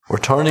We're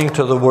turning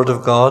to the Word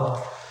of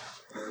God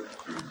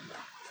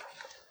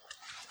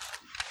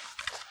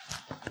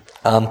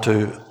and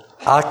to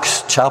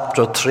Acts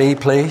chapter 3,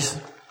 please.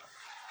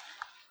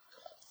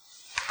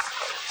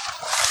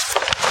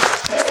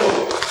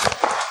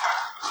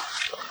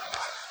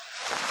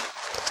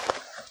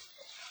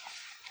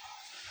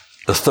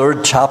 The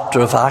 3rd chapter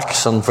of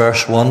Acts and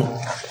verse 1.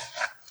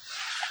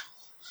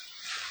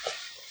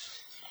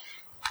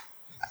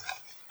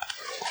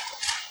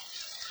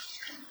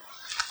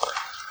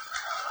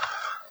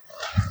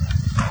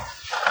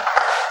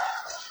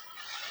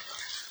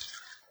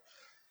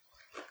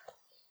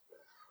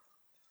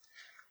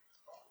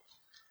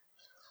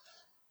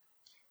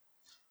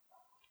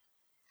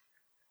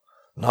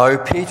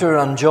 Now Peter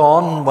and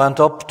John went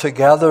up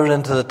together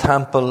into the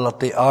temple at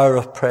the hour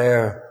of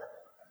prayer,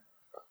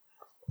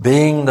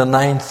 being the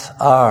 9th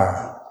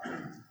hour.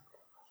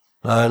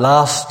 Now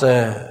last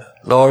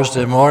Lord's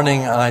Day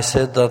morning I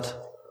said that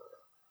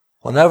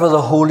whenever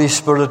the Holy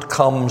Spirit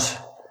comes,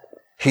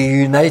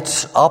 He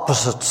unites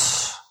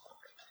opposites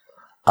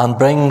and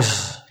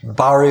brings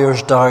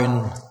barriers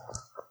down.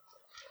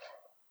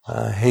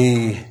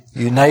 He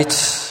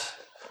unites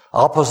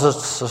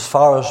opposites as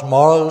far as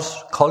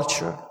morals,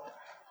 culture,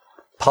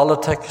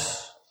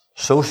 politics,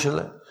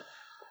 socially.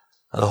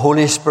 And the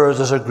Holy Spirit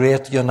is a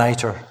great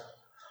uniter.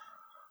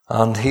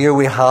 And here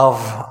we have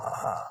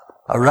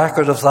a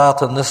record of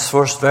that in this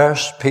first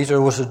verse.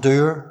 Peter was a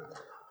doer.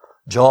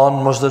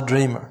 John was the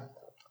dreamer.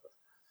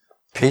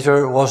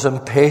 Peter was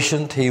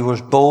impatient. He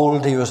was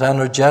bold. He was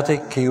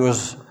energetic. He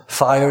was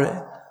fiery.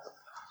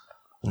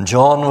 And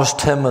John was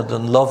timid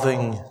and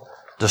loving,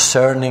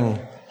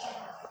 discerning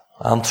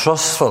and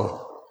trustful.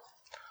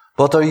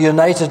 But they're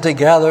united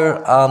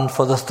together, and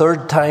for the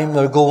 3rd time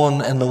they're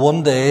going in the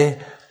one day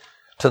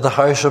to the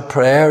house of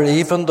prayer.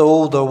 Even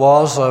though there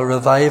was a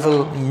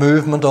revival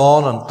movement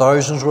on and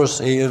thousands were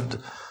saved,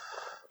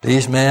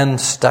 these men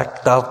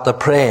stuck at the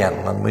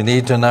praying, and we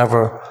need to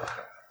never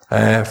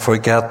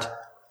forget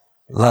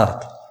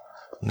that.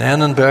 And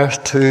then in verse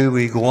 2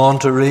 we go on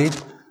to read,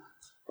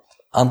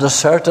 "And a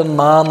certain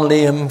man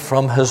lame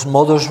from his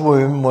mother's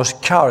womb was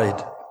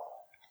carried,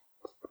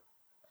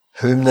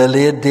 whom they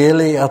laid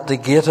daily at the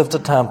gate of the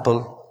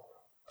temple,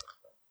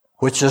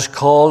 which is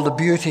called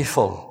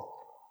Beautiful,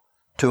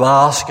 to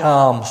ask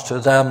alms to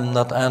them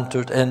that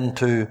entered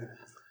into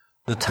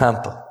the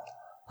temple."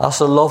 That's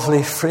a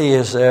lovely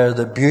phrase there,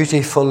 the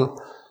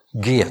beautiful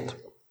gate.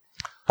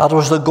 That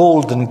was the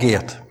golden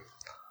gate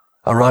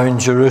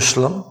around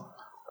Jerusalem,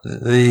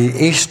 the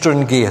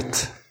eastern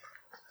gate.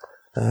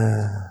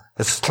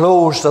 It's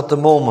closed at the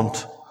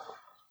moment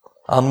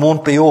and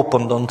won't be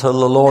opened until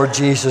the Lord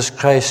Jesus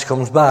Christ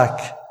comes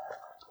back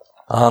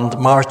and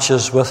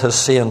marches with His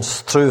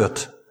saints through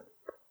it.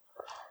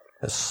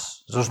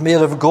 It was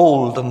made of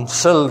gold and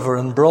silver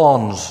and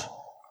bronze.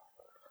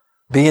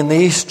 Being the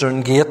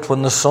eastern gate,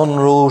 when the sun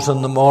rose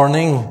in the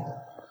morning,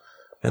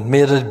 it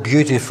made it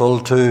beautiful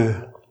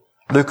to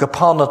look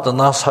upon it, and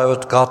that's how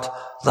it got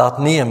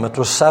that name. It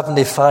was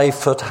 75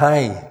 foot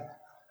high.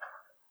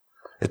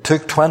 It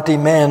took 20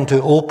 men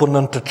to open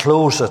and to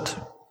close it.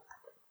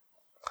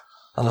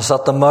 And it's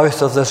at the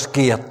mouth of this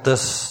gate,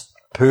 this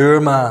poor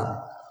man,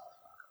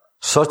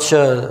 such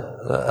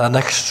an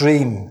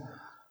extreme,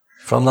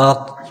 from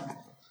that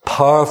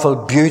powerful,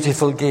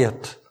 beautiful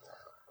gate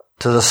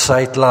to the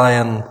sight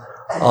lying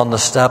on the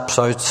steps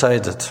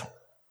outside it.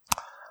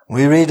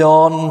 We read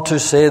on to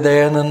say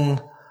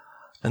then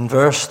in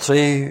verse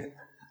 3,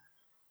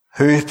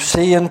 "Who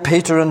seeing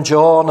Peter and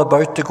John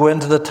about to go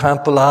into the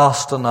temple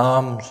asked an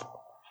alms.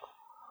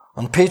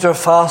 And Peter,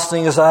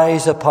 fastening his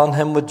eyes upon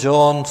him with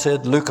John,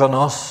 said, Look on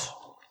us.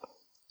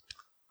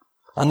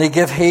 And he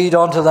gave heed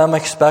unto them,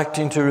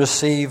 expecting to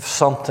receive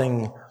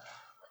something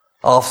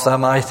of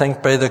them." I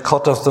think by the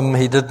cut of them,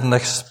 he didn't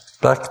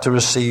expect to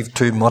receive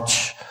too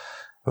much.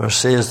 Where it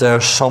says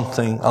there's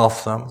something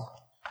of them.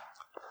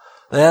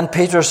 Then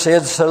Peter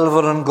said,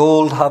 "Silver and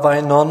gold have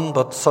I none,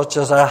 but such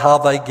as I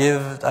have I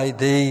give I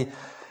thee.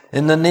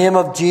 In the name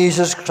of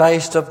Jesus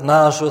Christ of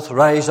Nazareth,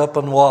 rise up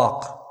and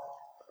walk."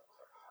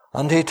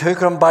 And he took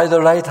him by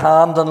the right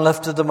hand and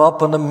lifted him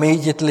up, and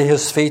immediately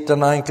his feet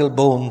and ankle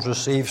bones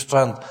received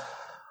strength.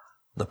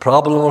 The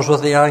problem was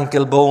with the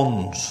ankle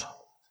bones.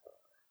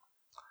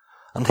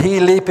 "And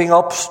he, leaping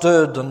up,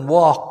 stood and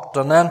walked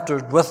and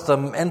entered with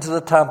them into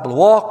the temple,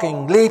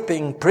 walking,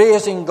 leaping,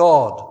 praising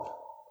God.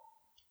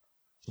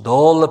 And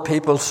all the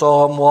people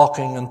saw him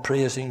walking and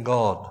praising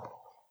God."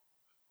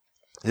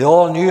 They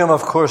all knew him,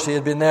 of course. He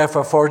had been there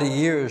for 40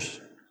 years.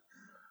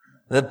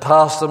 They'd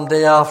passed him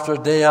day after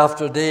day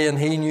after day, and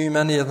he knew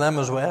many of them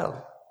as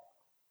well.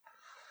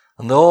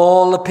 And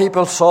all the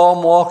people saw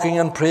him walking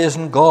and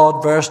praising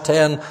God, verse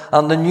 10,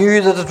 "and they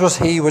knew that it was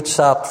he which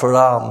sat for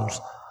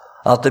alms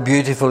at the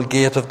beautiful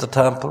gate of the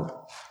temple.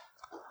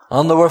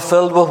 And they were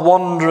filled with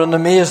wonder and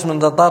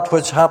amazement at that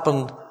which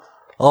happened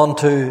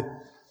unto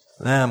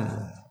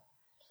them,"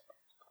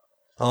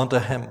 unto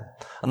him.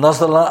 "And as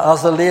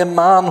the lame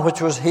man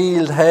which was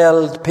healed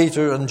held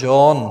Peter and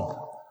John,"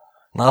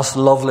 and that's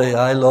lovely,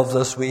 I love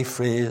this wee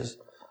phrase,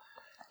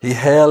 He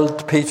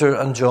held Peter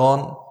and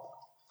John.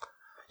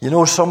 You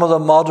know, some of the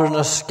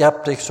modernist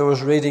skeptics I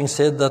was reading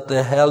said that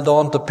they held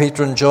on to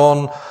Peter and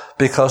John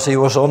because he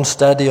was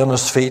unsteady on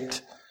his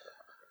feet,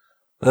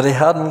 that he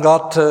hadn't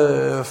got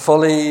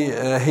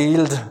fully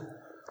healed.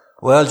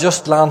 Well,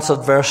 just glance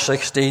at verse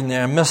 16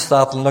 there. Miss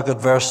that and look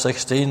at verse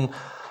 16.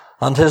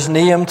 And his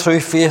name,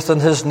 through faith in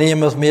his name,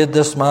 hath made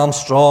this man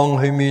strong,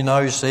 whom you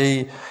now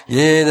see.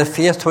 Yea, the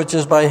faith which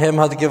is by him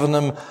hath given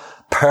him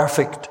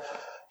perfect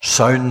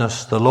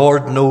soundness. The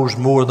Lord knows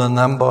more than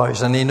them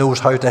boys, and he knows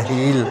how to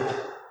heal.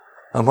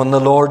 And when the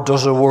Lord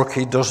does a work,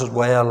 he does it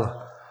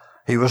well.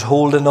 He was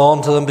holding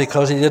on to them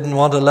because he didn't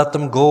want to let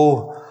them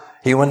go.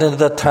 He went into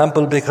the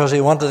temple because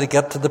he wanted to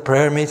get to the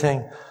prayer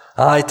meeting.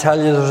 I tell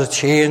you, there was a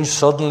change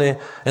suddenly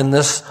in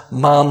this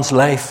man's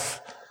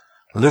life.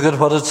 Look at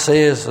what it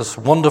says. It's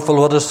wonderful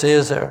what it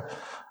says there.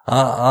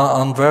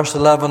 On verse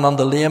 11, and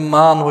the lame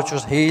man which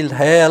was healed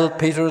held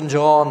Peter and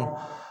John.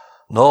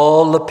 And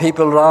all the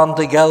people ran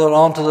together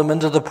unto them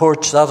into the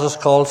porch that is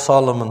called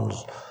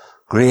Solomon's,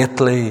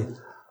 greatly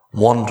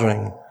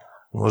wondering.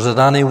 Was it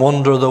any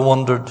wonder they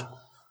wondered?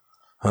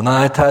 And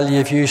I tell you,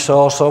 if you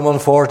saw someone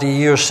 40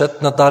 years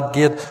sitting at that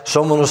gate,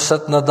 someone was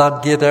sitting at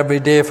that gate every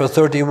day for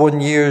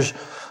 31 years,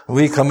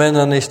 we come in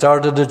and he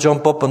started to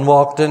jump up and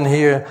walked in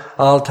here,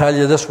 I'll tell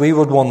you this, we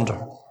would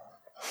wonder.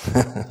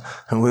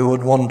 And we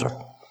would wonder.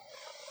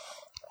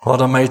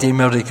 What a mighty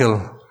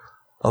miracle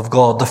of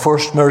God. The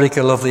first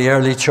miracle of the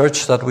early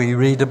church that we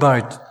read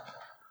about.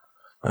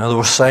 Now, there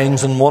were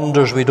signs and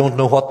wonders. We don't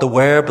know what they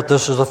were, but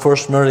this is the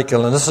first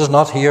miracle. And this is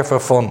not here for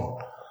fun.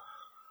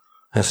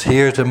 It's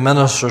here to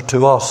minister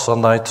to us,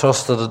 and I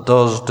trust that it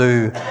does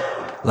do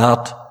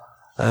that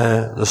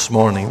this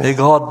morning. May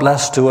God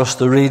bless to us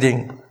the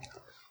reading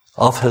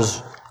of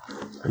His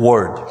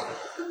Word.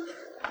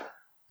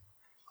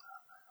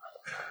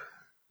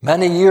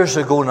 Many years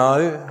ago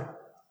now,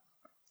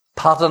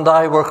 Pat and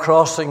I were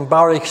crossing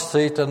Barrack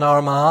Street in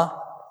Armagh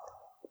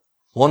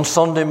one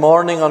Sunday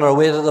morning on our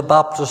way to the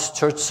Baptist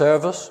church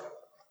service,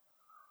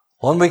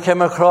 when we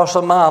came across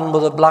a man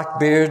with a black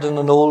beard and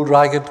an old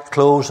ragged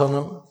clothes on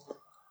him.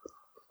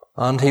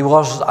 And he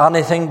was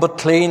anything but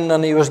clean,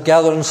 and he was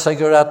gathering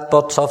cigarette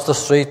butts off the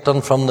street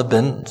and from the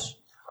bins.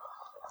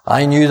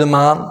 I knew the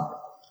man.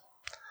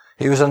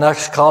 He was an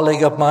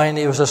ex-colleague of mine.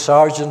 He was a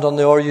sergeant on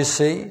the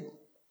RUC.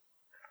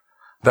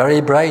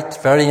 Very bright,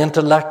 very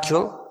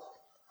intellectual,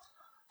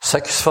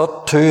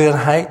 6'2" in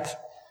height.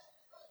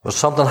 But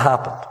something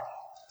happened.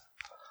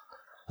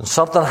 And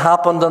something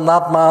happened in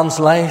that man's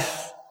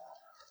life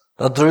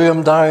that drew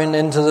him down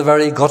into the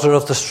very gutter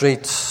of the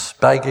streets,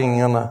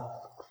 begging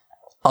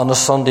on a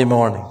Sunday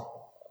morning.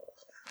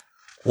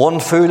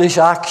 One foolish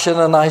action,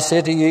 and I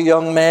say to you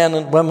young men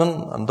and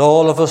women, and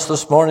all of us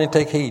this morning,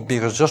 take heed,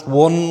 because just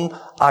one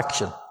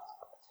action,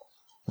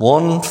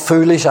 one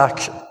foolish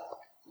action,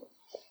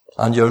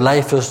 and your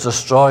life is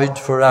destroyed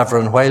forever.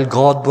 And while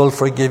God will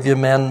forgive you,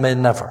 men may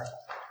never.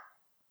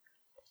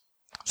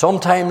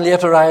 Sometime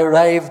later I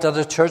arrived at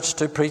a church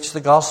to preach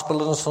the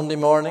gospel on a Sunday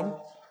morning.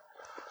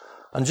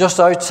 And just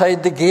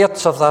outside the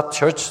gates of that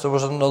church there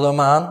was another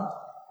man.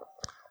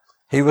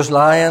 He was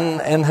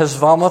lying in his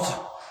vomit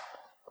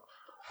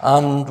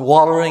and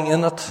wallowing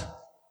in it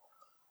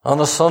on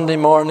a Sunday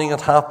morning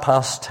at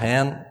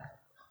 10:30.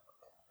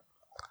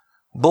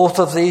 Both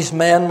of these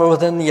men were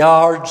within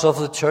yards of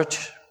the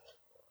church.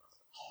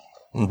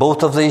 And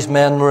both of these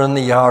men were in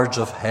the yards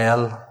of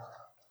hell.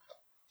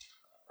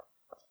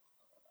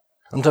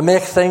 And to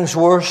make things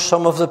worse,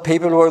 some of the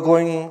people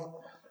were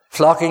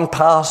flocking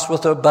past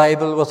with their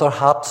Bible, with their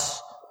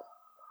hats,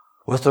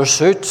 with their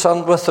suits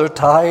and with their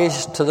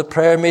ties to the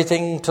prayer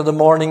meeting, to the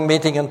morning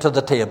meeting and to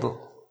the table.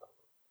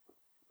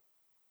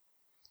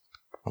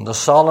 And as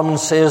Solomon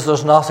says,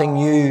 there's nothing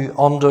new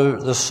under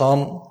the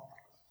sun.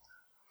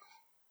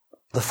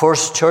 The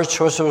first church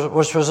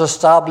which was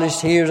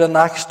established here in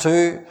Acts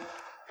 2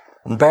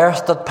 and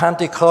birthed at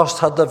Pentecost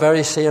had the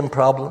very same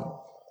problem.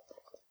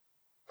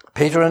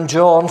 Peter and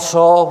John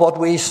saw what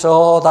we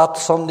saw that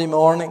Sunday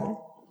morning.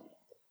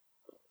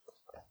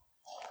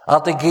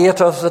 At the gate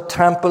of the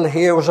temple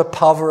here was a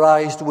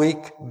pulverized,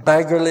 weak,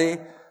 beggarly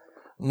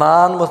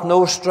man with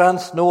no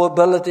strength, no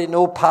ability,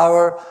 no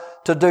power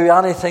to do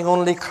anything,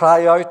 only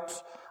cry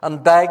out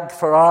and beg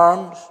for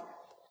alms.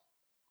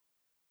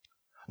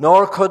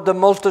 Nor could the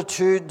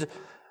multitude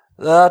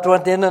that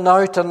went in and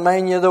out, and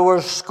mind you, there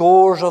were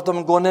scores of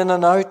them going in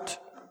and out,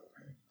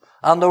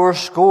 and there were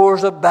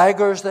scores of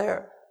beggars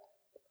there.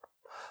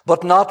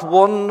 But not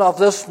one of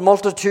this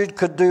multitude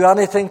could do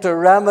anything to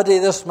remedy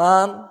this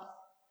man.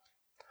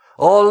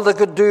 All they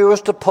could do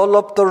was to pull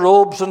up the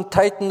robes and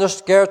tighten their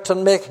skirts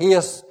and make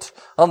haste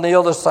on the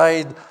other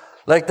side,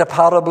 like the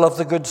parable of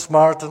the Good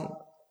Samaritan.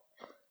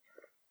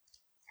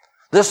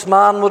 This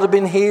man would have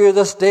been here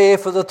this day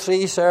for the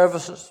 3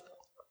 services.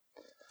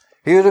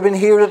 He would have been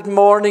here at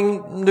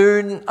morning,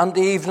 noon, and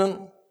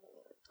evening.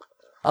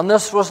 And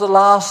this was the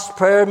last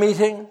prayer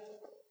meeting.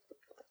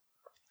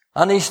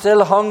 And he's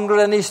still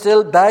hungry, and he's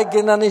still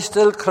begging, and he's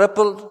still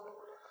crippled.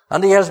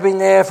 And he has been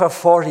there for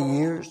 40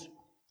 years.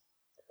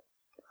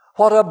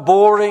 What a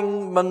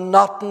boring,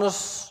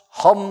 monotonous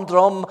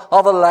humdrum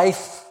of a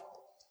life.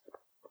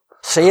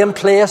 Same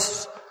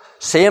place,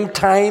 same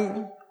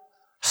time,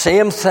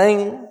 same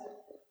thing,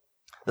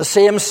 the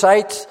same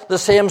sights, the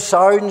same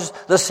sounds,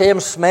 the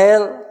same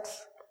smells.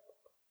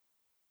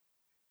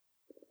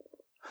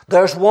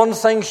 There's one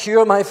thing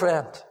sure, my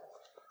friend.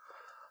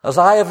 As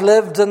I have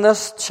lived in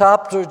this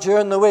chapter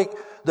during the week,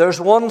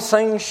 there's one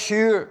thing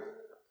sure.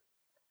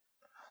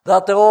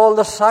 That all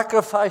the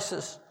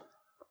sacrifices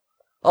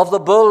of the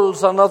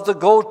bulls and of the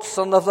goats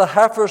and of the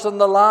heifers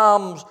and the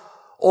lambs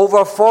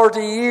over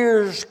 40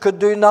 years could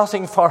do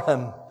nothing for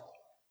him.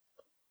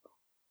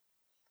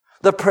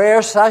 The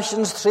prayer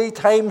sessions 3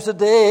 times a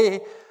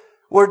day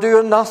were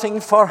doing nothing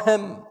for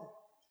him.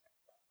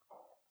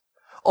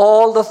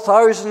 All the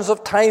thousands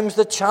of times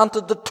they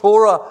chanted the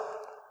Torah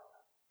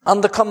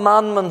and the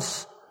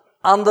commandments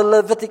and the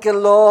Levitical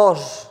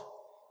laws.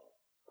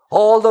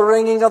 All the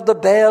ringing of the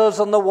bells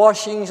and the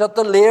washings at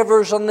the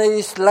lavers and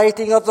the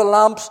lighting of the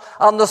lamps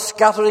and the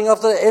scattering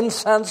of the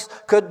incense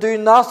could do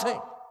nothing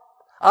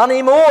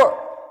anymore.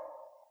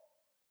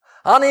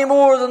 Any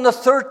more than the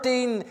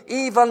 13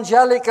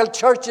 evangelical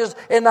churches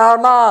in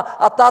Armagh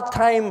at that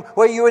time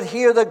where you would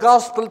hear the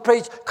gospel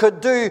preached could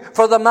do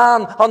for the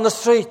man on the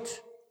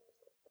street.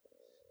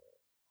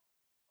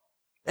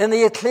 In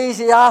the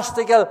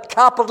ecclesiastical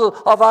capital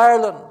of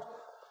Ireland,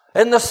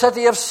 in the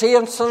city of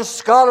saints and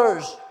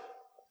scholars,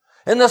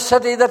 in the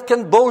city that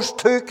can boast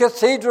 2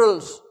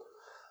 cathedrals,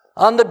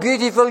 and the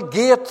beautiful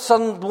gates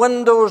and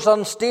windows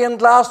and stained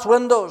glass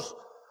windows,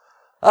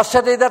 a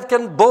city that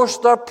can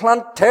boast their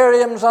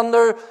planetariums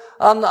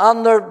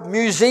and their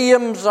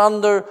museums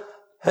and their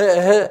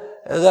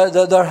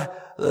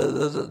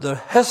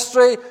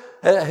history,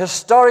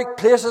 historic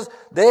places,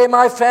 they,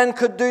 my friend,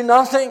 could do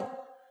nothing.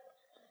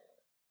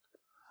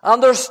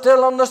 And they're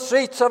still on the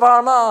streets of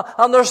Armagh,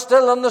 and they're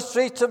still on the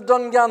streets of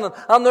Dungannon,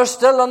 and they're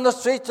still on the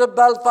streets of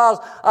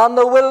Belfast, and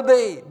there will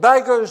be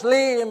beggars,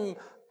 lame,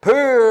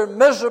 poor,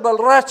 miserable,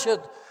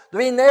 wretched. They've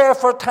been there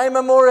for time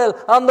immemorial,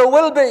 and there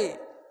will be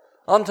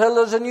until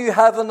there's a new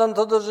heaven,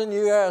 until there's a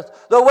new earth.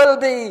 There will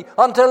be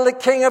until the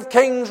King of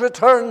Kings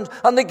returns,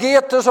 and the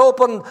gate is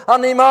opened,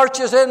 and he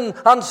marches in,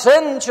 and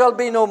sin shall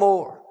be no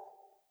more.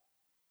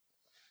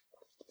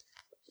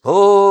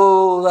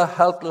 Oh, the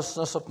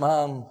helplessness of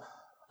man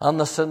and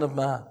the sin of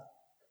man.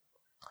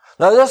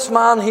 Now this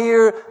man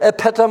here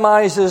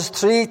epitomizes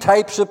 3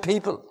 types of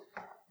people.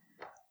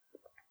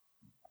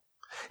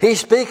 He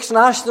speaks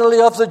nationally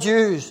of the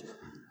Jews,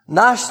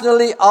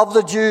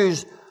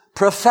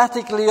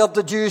 prophetically of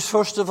the Jews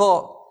first of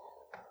all.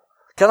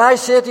 Can I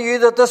say to you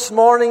that this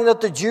morning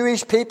that the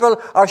Jewish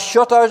people are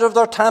shut out of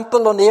their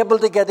temple, unable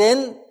to get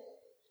in?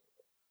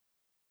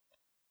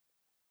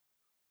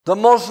 The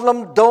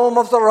Muslim Dome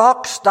of the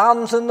Rock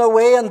stands in the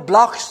way and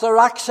blocks their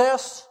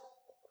access.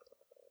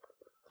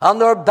 And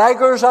they're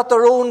beggars at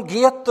their own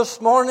gate this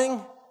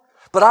morning.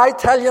 But I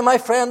tell you, my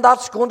friend,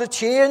 that's going to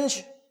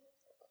change.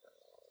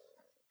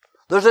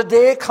 There's a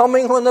day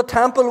coming when the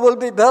temple will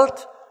be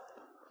built.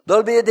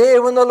 There'll be a day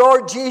when the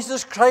Lord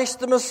Jesus Christ,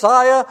 the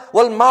Messiah,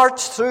 will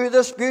march through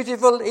this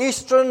beautiful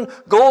eastern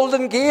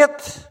golden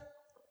gate.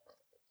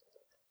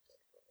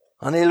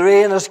 And he'll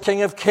reign as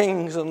King of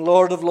Kings and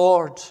Lord of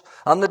Lords.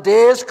 And the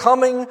day is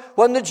coming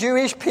when the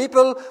Jewish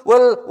people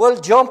will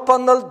jump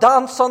and they'll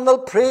dance and they'll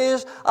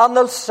praise and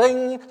they'll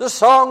sing the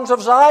songs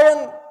of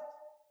Zion.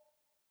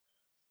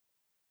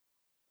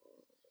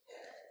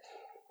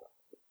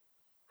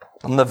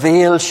 And the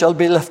veil shall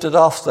be lifted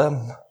off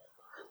them,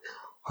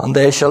 and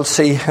they shall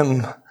see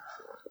him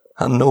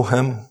and know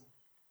him.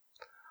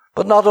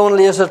 But not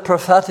only is it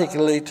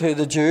prophetically to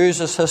the Jews,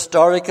 it's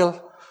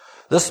historical.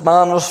 This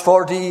man was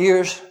 40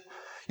 years.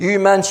 You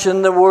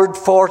mention the word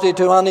 40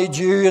 to any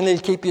Jew and he'll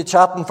keep you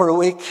chatting for a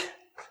week.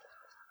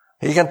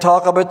 He can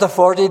talk about the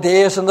 40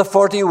 days and the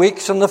 40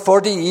 weeks and the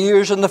 40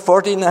 years and the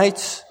 40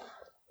 nights.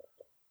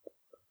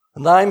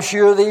 And I'm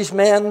sure these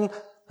men,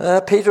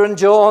 Peter and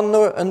John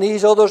and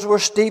these others, were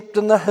steeped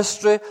in the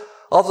history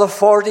of the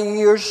 40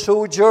 years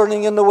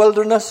sojourning in the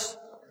wilderness.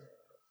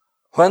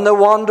 When they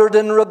wandered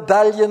in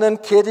rebellion in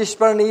Kadesh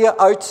Barnea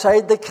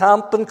outside the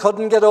camp and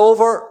couldn't get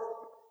over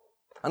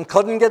and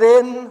couldn't get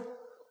in.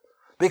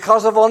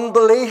 Because of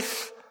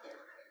unbelief,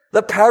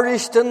 they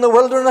perished in the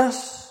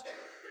wilderness.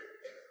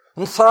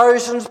 And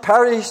thousands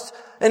perished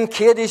in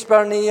Kadesh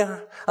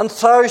Barnea. And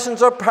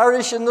thousands are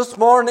perishing this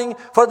morning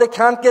for they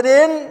can't get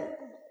in.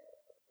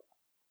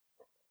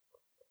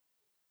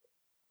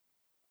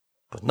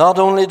 But not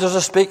only does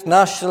it speak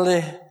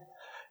nationally,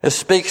 it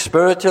speaks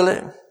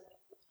spiritually.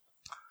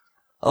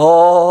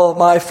 Oh,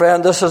 my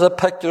friend, this is a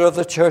picture of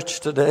the church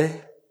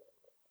today.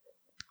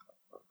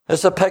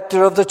 It's a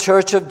picture of the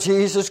church of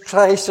Jesus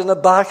Christ in a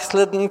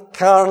backslidden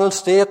carnal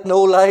state,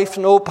 no life,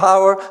 no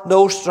power,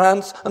 no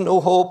strength, and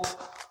no hope.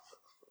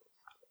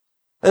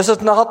 Is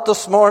it not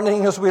this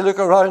morning as we look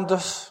around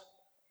us?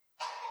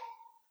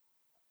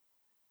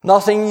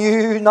 Nothing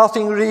new,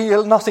 nothing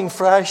real, nothing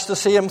fresh, the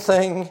same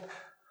thing.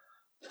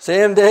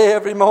 Same day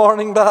every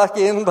morning, back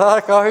in,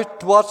 back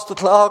out, watch the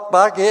clock,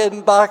 back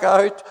in, back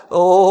out.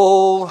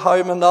 Oh,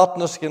 how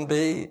monotonous it can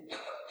be.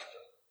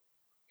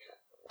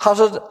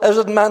 Is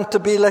it meant to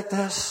be like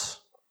this?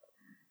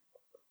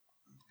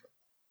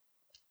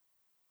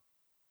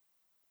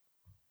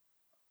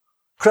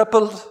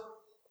 Crippled.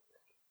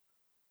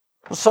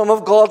 Some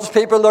of God's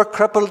people are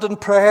crippled in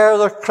prayer,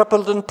 they're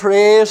crippled in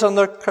praise, and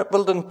they're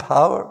crippled in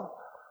power.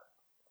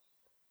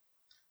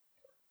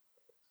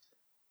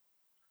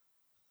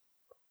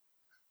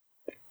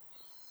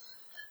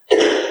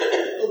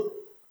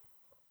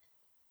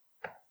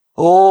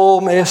 Oh,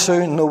 may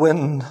soon the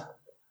wind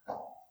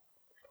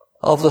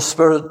of the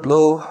Spirit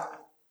blow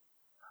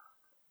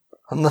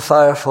and the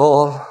fire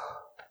fall,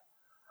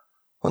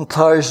 when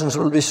thousands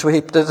will be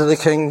swept into the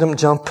kingdom,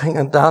 jumping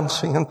and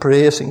dancing and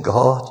praising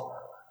God.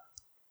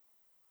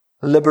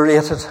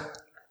 Liberated.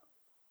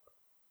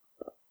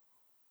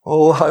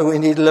 Oh, how we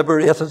need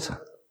liberated.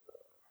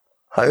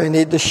 How we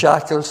need the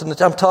shackles. And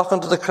I'm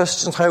talking to the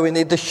Christians, how we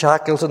need the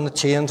shackles and the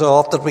chains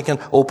off, that we can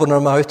open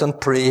our mouth and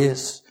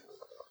praise.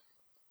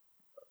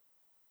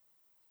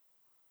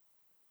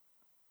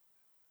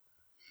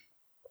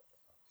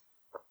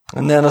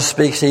 And then it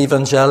speaks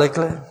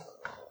evangelically.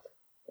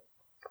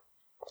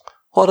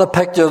 What a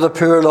picture of the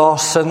poor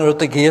lost sinner at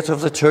the gate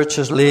of the church,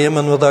 is lame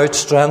and without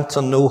strength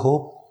and no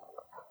hope.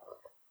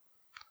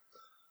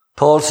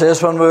 Paul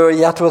says, when we were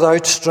yet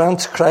without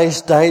strength,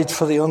 Christ died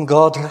for the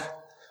ungodly.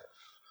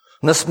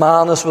 And this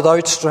man is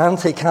without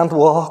strength. He can't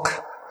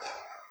walk.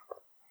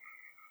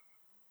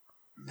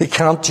 He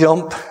can't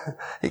jump.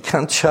 He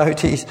can't shout.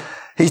 He's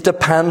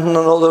dependent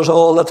on others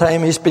all the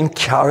time. He's been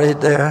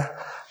carried there,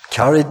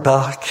 carried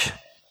back.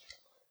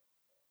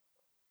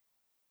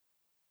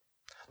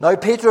 Now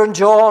Peter and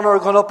John are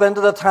going up into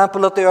the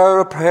temple at the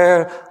hour of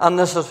prayer, and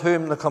this is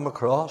whom they come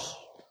across.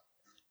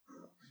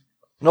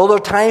 In other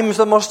times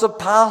they must have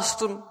passed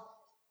them.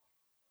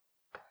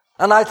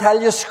 And I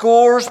tell you,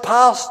 scores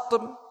passed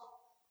them.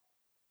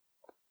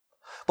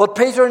 But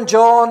Peter and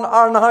John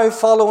are now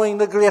following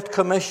the Great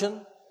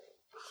Commission.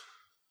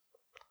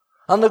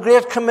 And the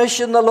Great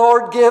Commission the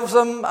Lord gave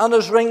them and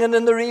is ringing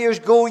in their ears,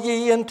 go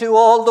ye into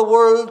all the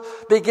world,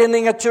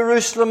 beginning at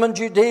Jerusalem and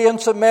Judea and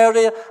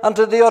Samaria and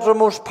to the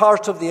uttermost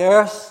parts of the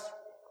earth.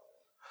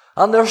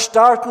 And they're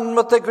starting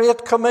with the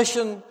Great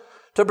Commission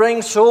to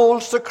bring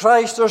souls to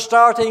Christ. They're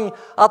starting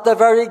at the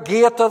very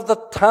gate of the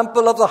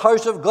temple of the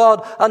house of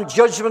God, and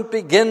judgment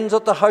begins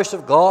at the house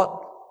of God.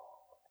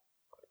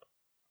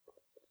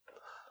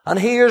 And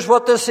here's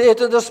what they say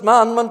to this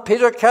man when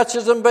Peter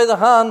catches him by the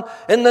hand.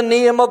 In the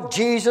name of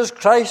Jesus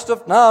Christ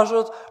of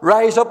Nazareth,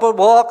 rise up and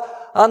walk.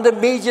 And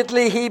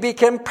immediately he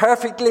became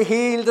perfectly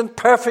healed and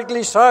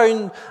perfectly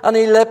sound. And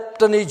he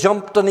leapt and he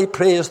jumped and he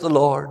praised the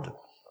Lord.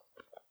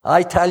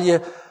 I tell you,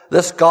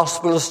 this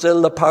gospel is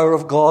still the power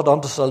of God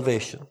unto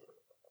salvation.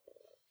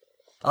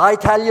 I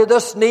tell you,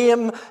 this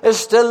name is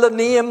still the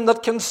name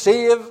that can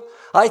save.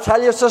 I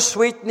tell you, it's a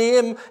sweet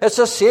name, it's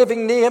a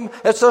saving name,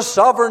 it's a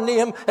sovereign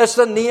name, it's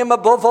the name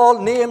above all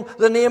name,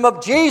 the name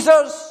of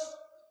Jesus.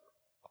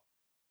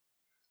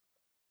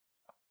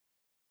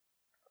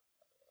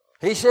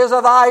 He says,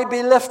 if I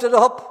be lifted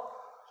up,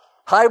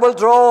 I will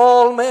draw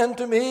all men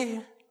to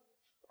me.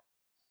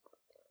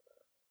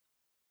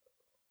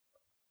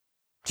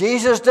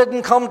 Jesus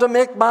didn't come to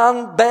make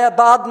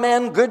bad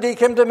men good, he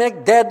came to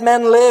make dead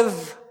men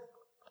live.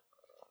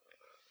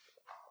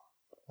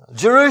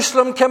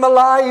 Jerusalem came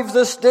alive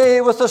this day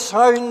with the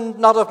sound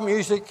not of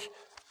music,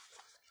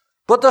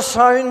 but the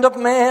sound of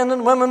men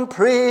and women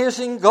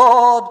praising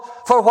God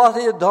for what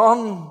he had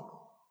done.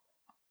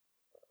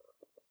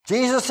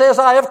 Jesus says,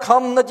 I have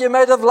come that you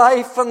might have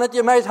life and that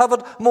you might have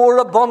it more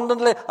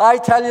abundantly. I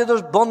tell you,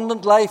 there's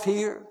abundant life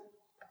here.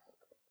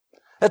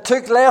 It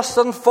took less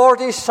than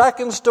 40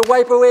 seconds to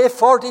wipe away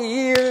 40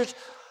 years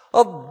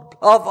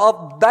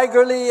of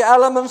beggarly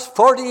elements,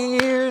 40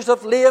 years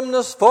of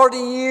lameness, 40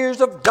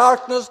 years of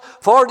darkness,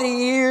 40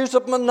 years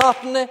of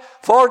monotony,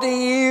 40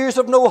 years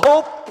of no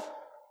hope,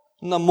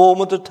 in a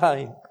moment of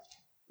time,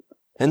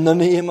 in the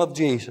name of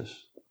Jesus.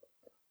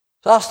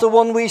 That's the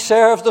one we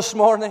serve this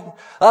morning.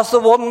 That's the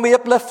one we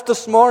uplift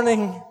this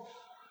morning.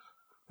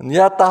 And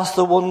yet that's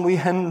the one we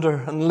hinder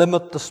and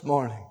limit this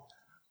morning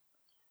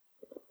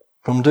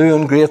from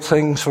doing great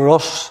things for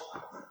us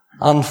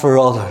and for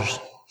others.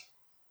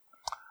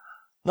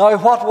 Now,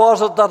 what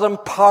was it that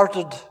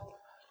imparted,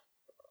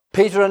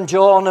 Peter and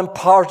John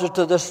imparted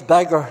to this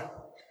beggar,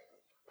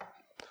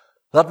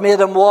 that made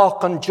him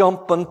walk and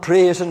jump and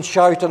praise and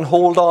shout and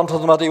hold on to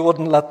them that he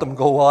wouldn't let them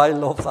go? I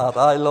love that.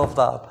 I love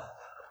that.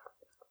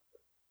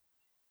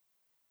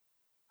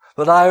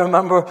 But I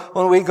remember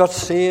when we got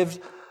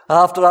saved,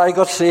 after I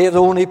got saved,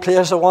 the only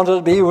place I wanted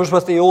to be was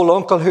with the old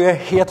uncle who I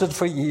hated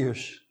for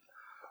years.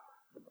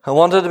 I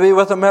wanted to be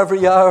with him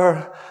every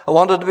hour. I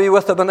wanted to be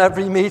with him in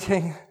every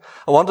meeting.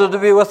 I wanted to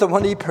be with him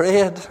when he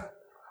prayed.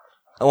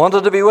 I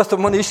wanted to be with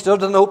him when he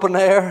stood in open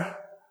air.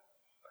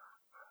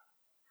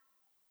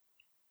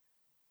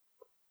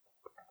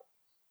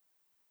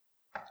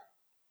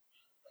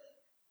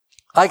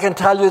 I can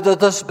tell you that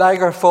this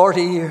beggar,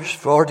 40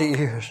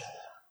 years.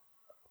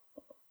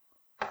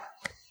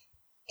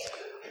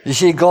 You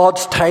see,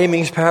 God's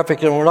timing's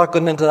perfect, and we're not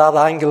going into that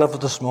angle of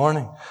it this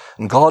morning.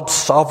 And God's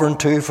sovereign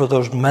too, for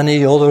there's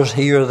many others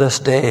here this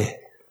day.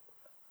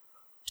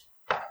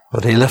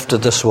 But He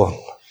lifted this one.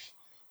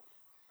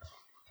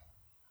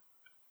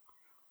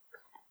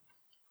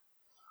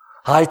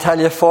 I tell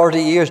you 40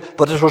 years,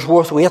 but it was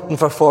worth waiting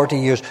for 40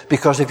 years,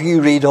 because if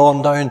you read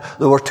on down,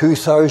 there were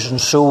 2,000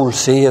 souls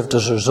saved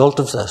as a result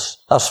of this.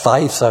 That's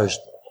 5,000.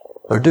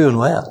 They're doing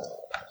well.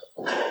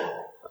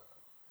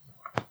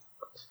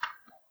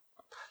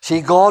 See,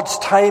 God's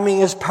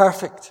timing is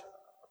perfect.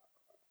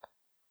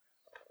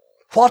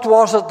 What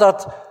was it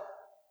that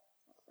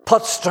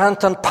put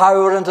strength and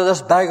power into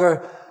this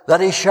beggar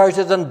that he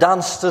shouted and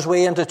danced his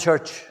way into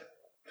church?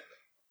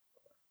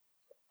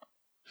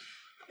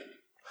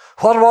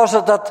 What was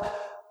it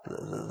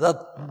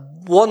that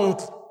won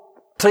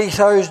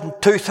 3,000,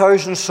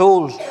 2,000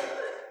 souls?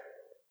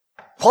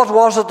 What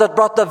was it that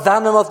brought the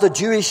venom of the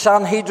Jewish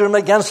Sanhedrin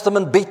against them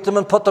and beat them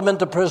and put them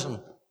into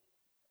prison?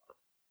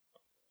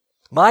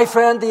 My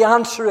friend, the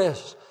answer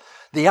is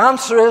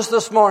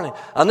this morning,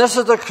 and this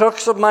is the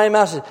crux of my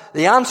message.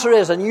 The answer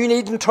is, and you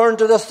needn't turn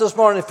to this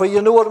morning, for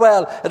you know it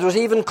well. It was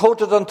even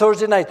quoted on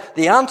Thursday night.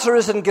 The answer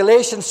is in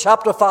Galatians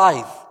chapter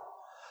 5.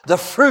 The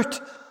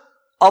fruit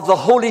of the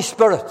Holy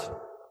Spirit.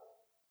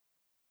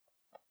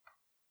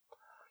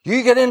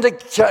 You get into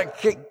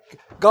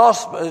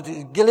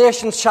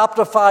Galatians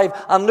chapter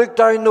 5 and look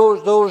down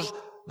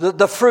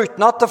the fruit,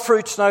 not the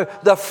fruits now,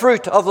 the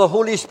fruit of the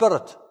Holy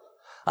Spirit.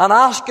 And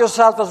ask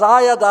yourself, as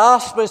I had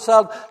asked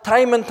myself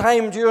time and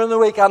time during the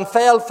week and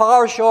fell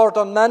far short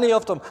on many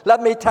of them.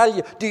 Let me tell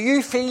you, do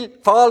you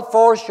fall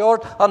far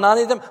short on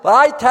any of them? But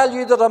I tell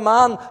you that a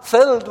man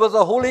filled with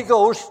the Holy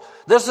Ghost,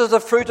 this is the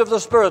fruit of the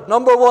Spirit.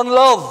 Number 1,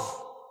 love.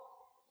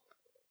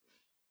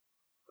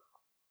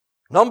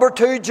 Number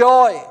 2,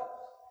 joy.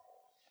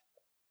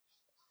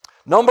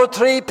 Number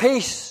 3,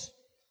 peace.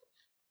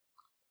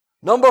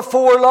 Number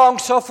 4,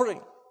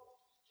 long-suffering.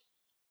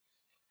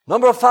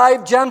 Number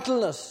 5,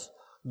 gentleness.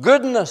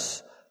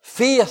 Goodness,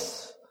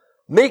 faith,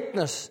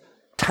 meekness,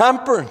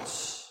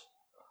 temperance.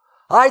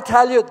 I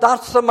tell you,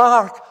 that's the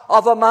mark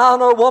of a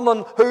man or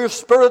woman who is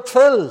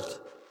Spirit-filled.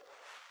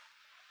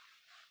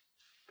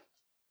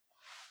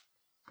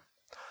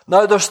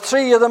 Now, there's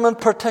 3 of them in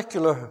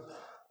particular.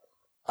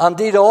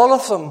 Indeed, all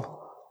of them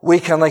we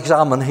can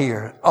examine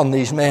here on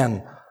these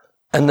men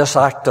in this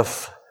act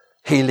of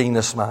healing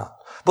this man.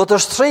 But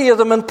there's 3 of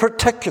them in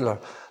particular.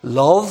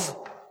 Love,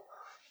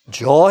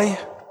 joy,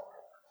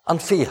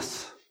 and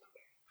faith.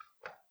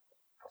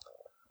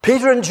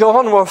 Peter and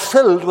John were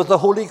filled with the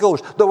Holy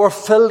Ghost. They were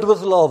filled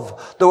with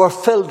love. They were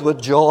filled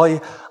with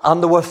joy.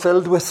 And they were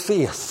filled with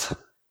faith.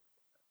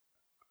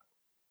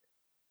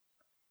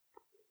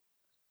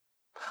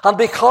 And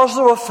because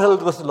they were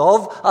filled with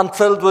love and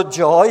filled with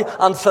joy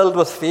and filled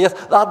with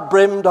faith, that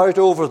brimmed out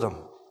over them.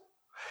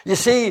 You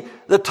see,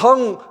 the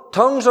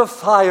tongues of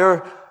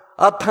fire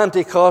at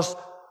Pentecost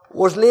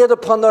was laid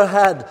upon their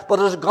head, but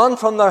it has gone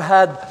from their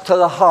head to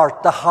the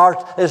heart. The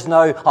heart is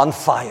now on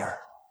fire.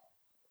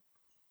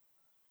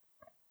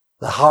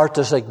 The heart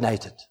is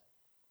ignited.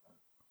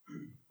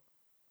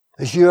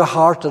 Is your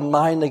heart and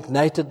mine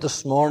ignited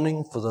this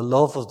morning for the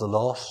love of the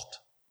lost?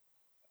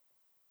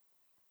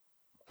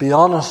 Be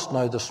honest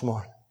now this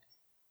morning.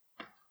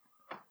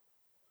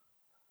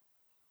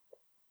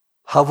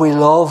 Have we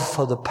love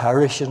for the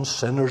perishing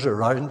sinners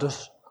around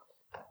us?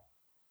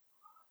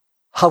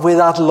 Have we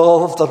that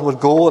love that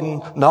would go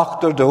and knock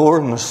their door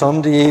on a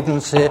Sunday evening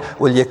and say,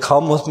 will you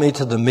come with me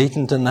to the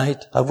meeting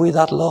tonight? Have we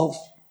that love?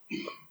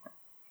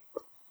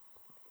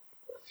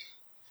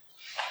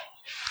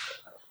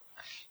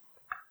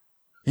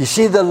 You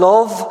see, the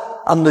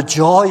love and the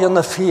joy and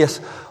the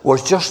faith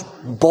was just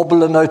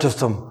bubbling out of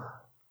them.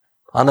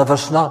 And if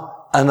it's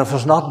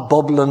not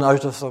bubbling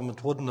out of them,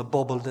 it wouldn't have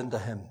bubbled into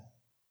him.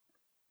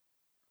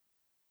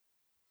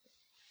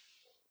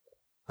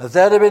 If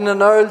there'd have been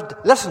an old,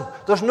 listen,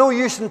 there's no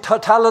use in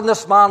telling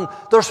this man,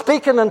 they're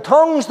speaking in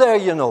tongues there,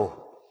 you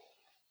know.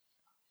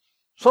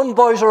 Some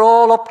boys are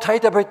all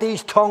uptight about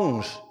these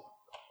tongues.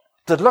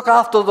 That look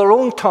after their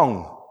own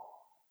tongue.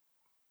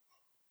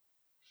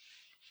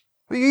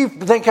 You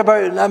think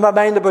about, in my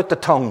mind, about the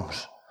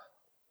tongues.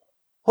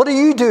 What are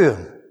you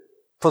doing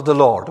for the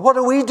Lord? What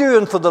are we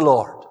doing for the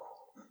Lord?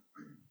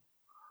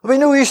 We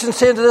know you should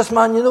say to this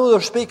man, you know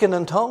they're speaking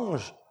in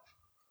tongues.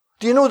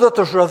 Do you know that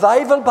there's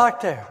revival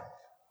back there?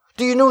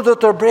 Do you know that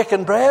they're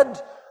breaking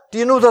bread? Do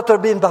you know that they're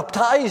being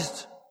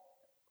baptized?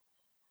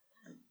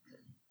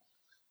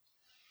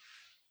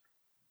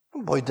 The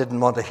boy didn't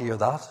want to hear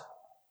that.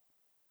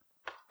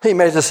 He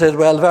might have said,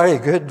 well, very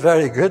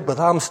good, but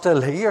I'm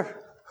still here.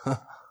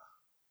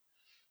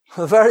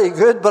 Very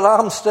good, but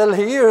I'm still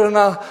here, and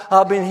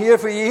I've been here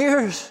for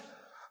years.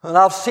 And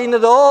I've seen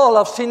it all.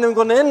 I've seen them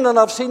going in, and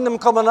I've seen them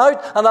coming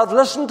out, and I've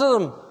listened to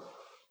them.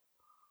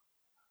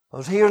 I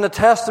was hearing a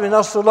testimony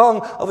not so long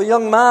of a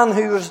young man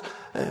who was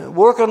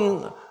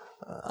working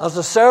as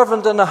a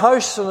servant in a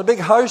house, in a big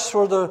house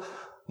where the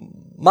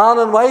man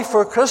and wife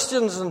were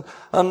Christians,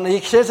 and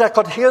he says, I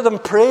could hear them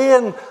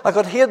praying. I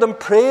could hear them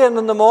praying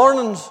in the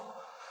mornings.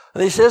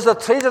 And he says, they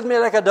treated me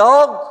like a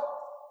dog.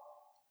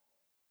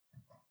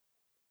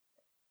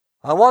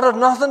 I wanted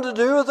nothing to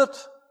do with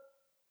it.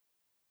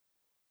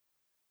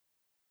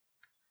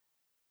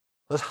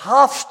 It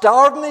half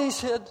starved me, he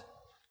said.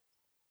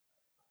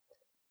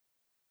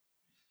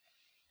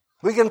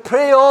 We can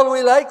pray all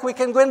we like. We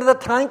can go into the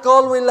tank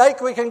all we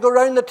like. We can go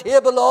round the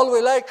table all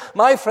we like,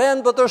 my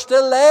friend, but they're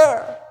still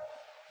there.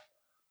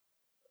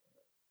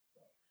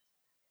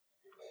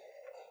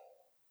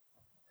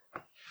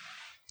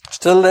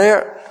 Still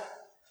there.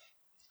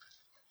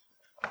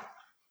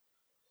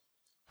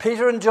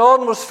 Peter and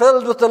John was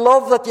filled with the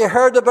love that you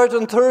heard about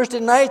on Thursday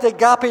night,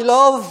 agape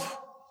love.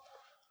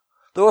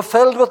 They were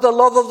filled with the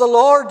love of the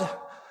Lord.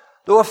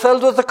 They were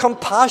filled with the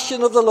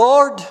compassion of the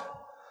Lord.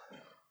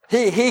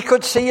 He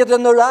could see it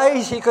in their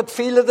eyes. He could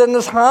feel it in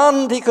his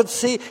hand. He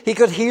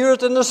could hear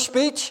it in his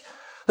speech.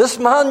 This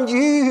man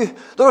knew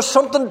there was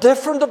something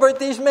different about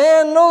these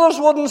men. Others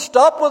wouldn't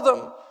stop with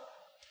them.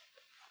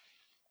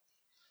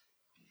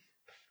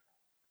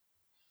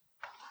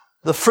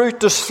 The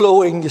fruit is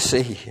flowing, you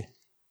see.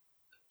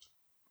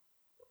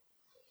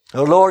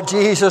 The Lord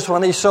Jesus,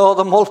 when he saw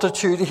the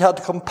multitude, he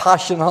had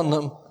compassion on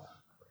them.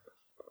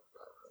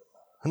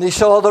 And he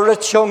saw the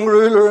rich young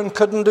ruler and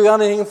couldn't do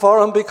anything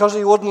for him because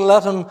he wouldn't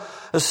let him.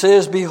 It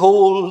says,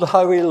 behold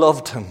how he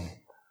loved him.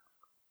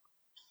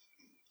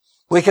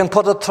 We can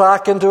put a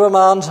track into a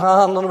man's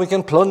hand and we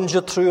can plunge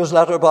it through his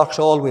letterbox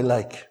all we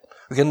like.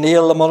 We can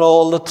nail them on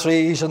all the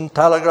trees and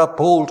telegraph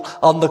poles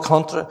on the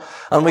country,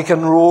 and we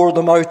can roar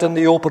them out in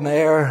the open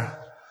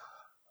air.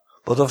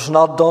 But if it's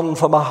not done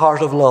from a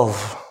heart of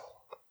love,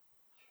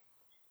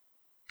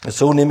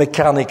 it's only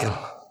mechanical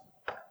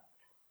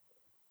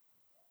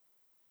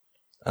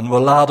and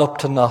will add up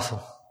to nothing.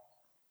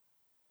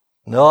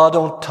 No,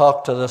 don't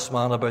talk to this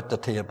man about the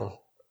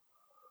table.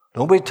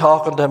 Don't be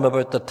talking to him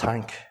about the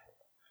tank.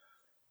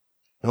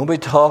 Don't be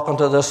talking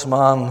to this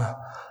man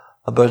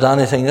about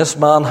anything. This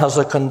man has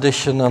a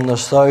condition, and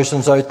there's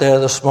thousands out there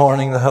this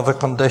morning that have a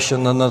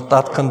condition, and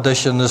that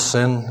condition is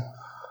sin.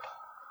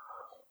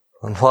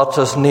 And what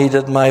is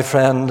needed, my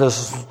friend,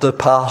 is the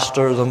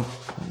pastor, the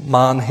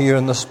man here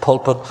in this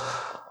pulpit,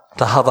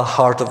 to have a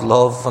heart of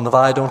love. And if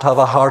I don't have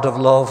a heart of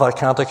love, I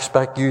can't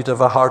expect you to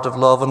have a heart of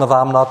love. And if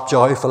I'm not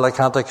joyful, I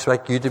can't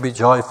expect you to be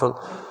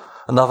joyful.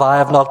 And if I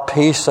have not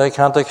peace, I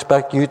can't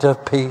expect you to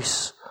have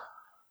peace.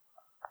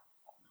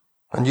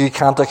 And you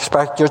can't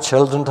expect your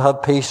children to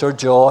have peace or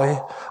joy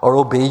or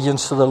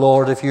obedience to the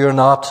Lord if you're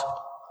not.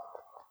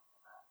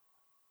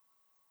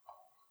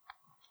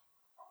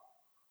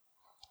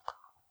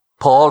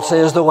 Paul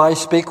says, though I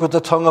speak with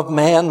the tongue of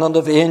men and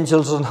of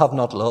angels and have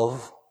not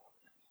love.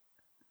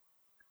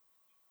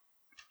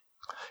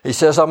 He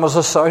says, I'm as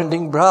a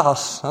sounding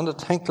brass and a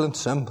tinkling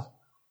cymbal.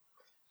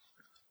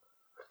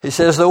 He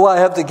says, though I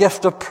have the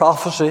gift of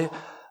prophecy,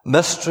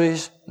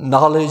 mysteries,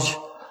 knowledge,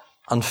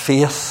 and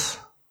faith,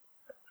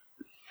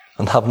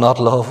 and have not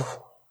love.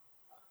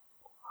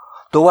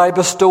 Though I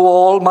bestow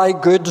all my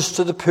goods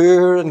to the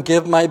poor and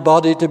give my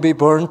body to be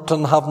burnt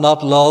and have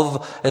not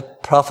love,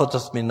 it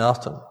profiteth me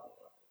nothing.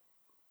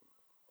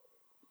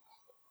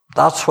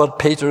 That's what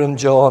Peter and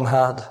John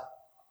had.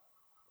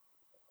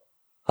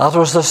 That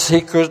was the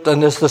secret,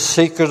 and is the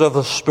secret of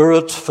a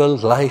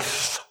Spirit-filled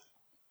life.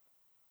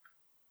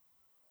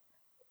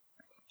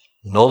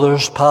 And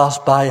others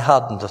passed by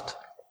hadn't it.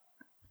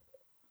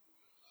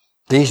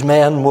 These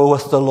men were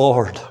with the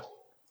Lord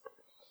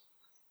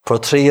for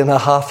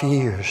 3.5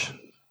 years,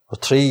 or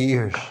 3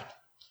 years.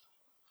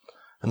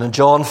 And in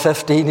John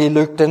 15, he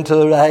looked into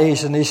their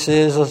eyes and he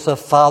says, as the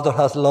Father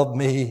hath loved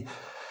me,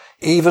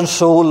 even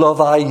so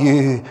love I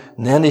you.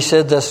 And then he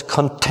said this,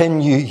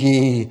 continue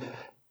ye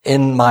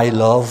in my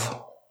love.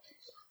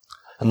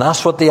 And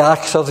that's what the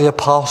Acts of the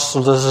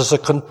Apostles is a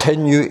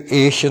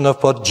continuation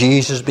of what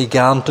Jesus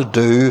began to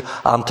do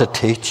and to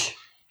teach.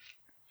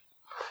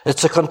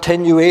 It's a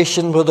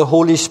continuation where the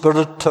Holy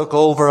Spirit took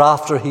over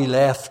after he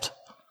left.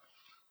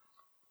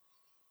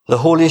 The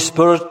Holy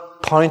Spirit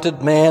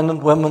pointed men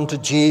and women to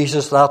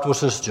Jesus. That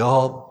was his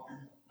job.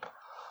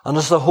 And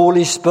it's the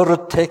Holy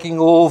Spirit taking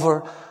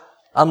over,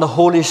 and the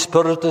Holy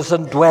Spirit is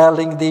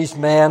indwelling these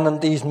men, and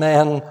these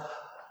men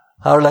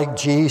are like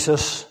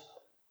Jesus,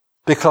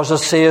 because it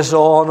says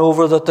on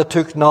over that they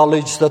took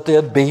knowledge that they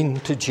had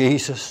been to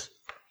Jesus.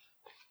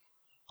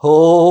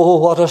 Oh,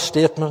 what a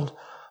statement.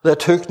 They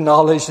took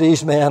knowledge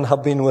these men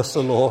have been with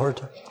the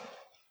Lord.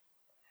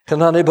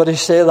 Can anybody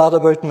say that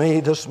about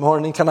me this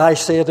morning? Can I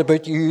say it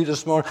about you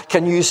this morning?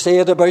 Can you say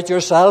it about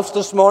yourself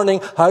this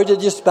morning? How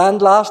did you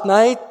spend last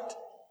night?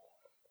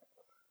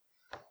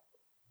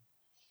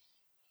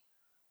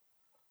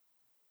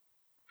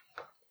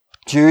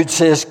 Jude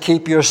says,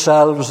 keep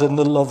yourselves in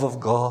the love of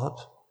God.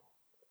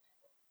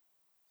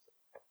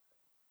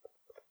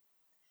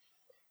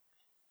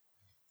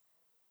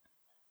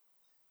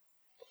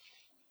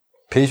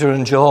 Peter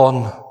and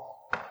John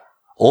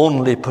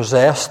only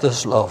possessed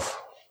this love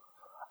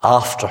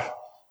after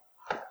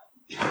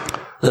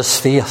this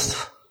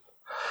faith.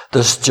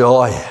 this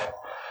joy,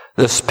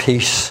 this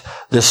peace,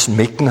 this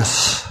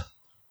meekness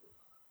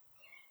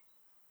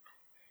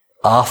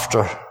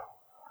after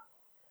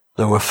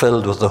they were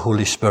filled with the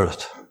Holy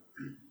Spirit.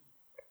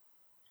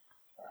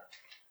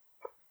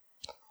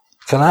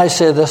 Can I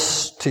say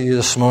this to you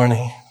this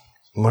morning?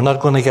 We're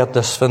not going to get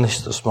this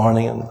finished this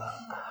morning, and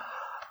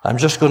I'm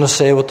just going to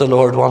say what the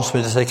Lord wants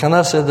me to say. Can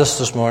I say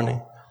this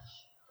morning?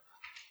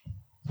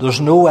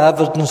 There's no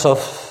evidence of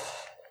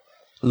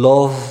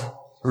love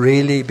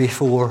really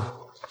before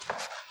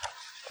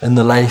in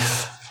the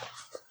life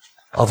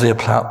of the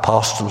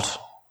apostles.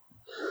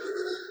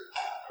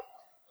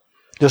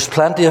 There's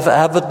plenty of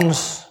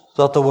evidence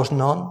that there was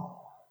none.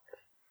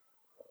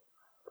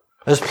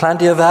 There's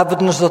plenty of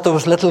evidence that there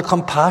was little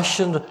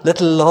compassion,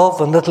 little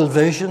love, and little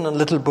vision, and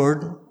little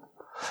burden.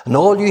 And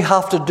all you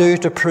have to do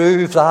to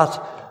prove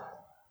that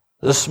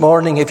this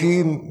morning, if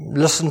you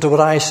listen to what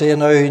I say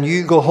now, and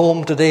you go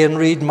home today and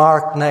read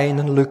Mark 9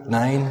 and Luke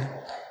 9,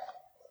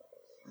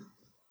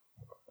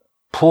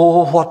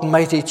 oh, what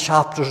mighty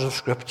chapters of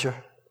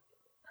Scripture.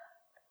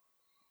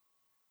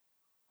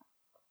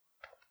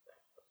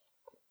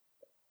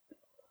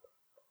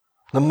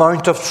 The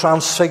Mount of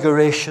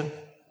Transfiguration,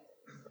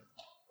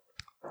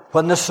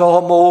 when they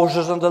saw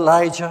Moses and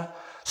Elijah,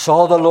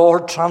 saw the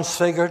Lord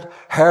transfigured,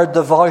 heard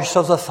the voice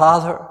of the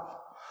Father,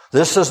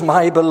 "This is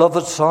my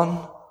beloved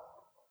Son,"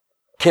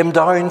 came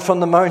down from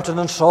the mountain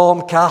and saw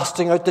him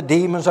casting out the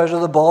demons out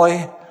of the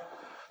boy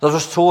that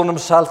was throwing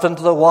himself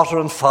into the water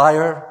and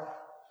fire,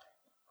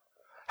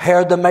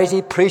 heard the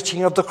mighty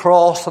preaching of the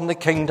cross and the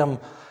kingdom.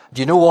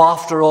 Do you know,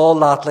 after all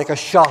that, like a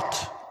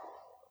shot,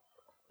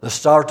 they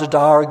started to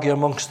argue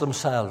amongst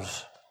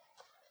themselves.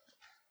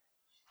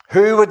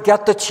 Who would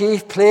get the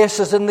chief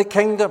places in the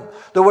kingdom?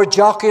 They were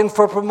jockeying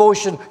for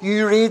promotion.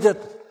 You read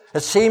it.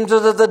 It seemed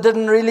that they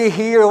didn't really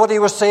hear what he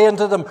was saying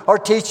to them or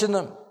teaching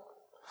them.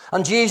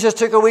 And Jesus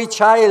took a wee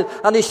child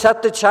and he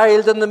set the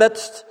child in the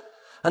midst.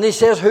 And he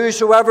says,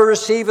 "Whosoever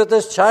receiveth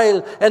this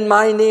child in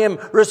my name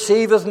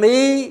receiveth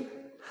me."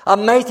 A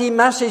mighty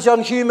message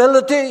on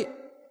humility.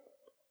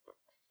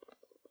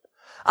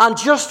 And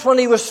just when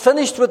he was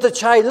finished with the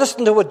child,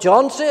 listen to what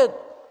John said.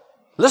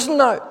 Listen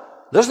now.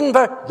 Listen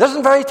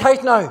very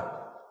tight now.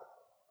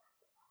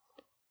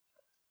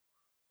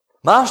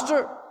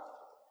 "Master,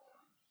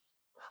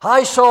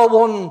 I saw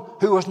one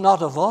who was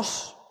not of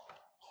us.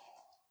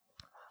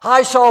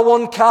 I saw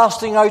one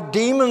casting out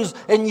demons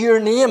in your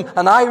name,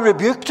 and I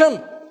rebuked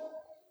him."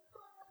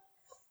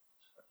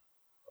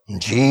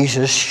 And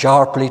Jesus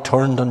sharply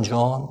turned on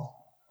John.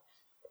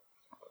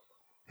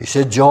 He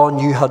said, "John,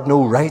 you had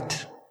no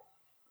right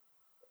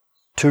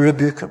to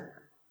rebuke him.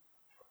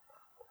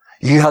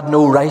 You had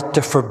no right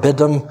to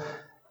forbid him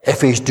if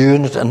he's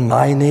doing it in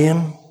my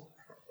name.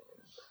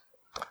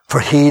 For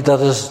he that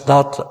is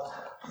not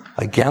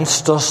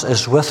against us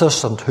is with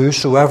us, and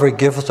whosoever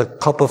giveth a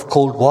cup of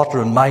cold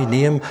water in my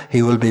name,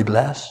 he will be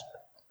blessed."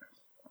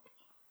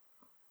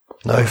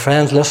 Now,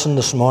 friends, listen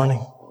this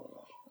morning.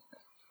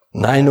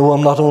 And I know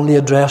I'm not only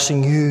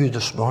addressing you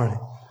this morning.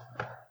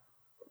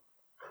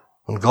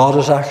 And God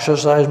has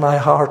exercised my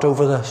heart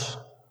over this.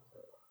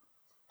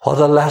 What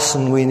a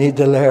lesson we need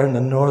to learn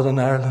in Northern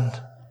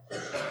Ireland.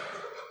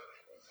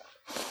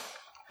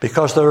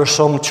 Because there are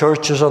some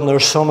churches and there are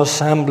some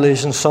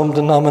assemblies and some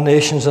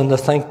denominations, and they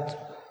think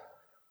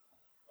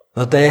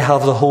that they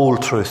have the whole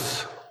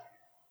truth.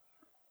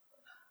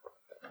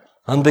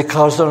 And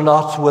because they're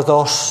not with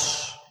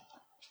us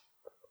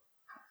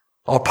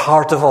or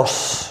part of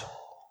us,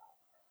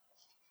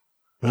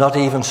 they're not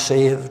even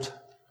saved.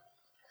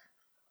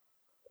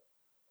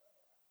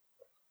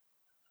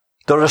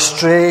 They're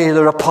astray,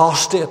 they're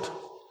apostate.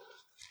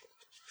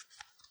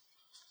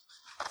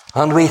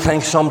 And we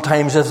think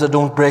sometimes if they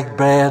don't break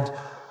bread,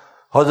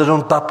 or they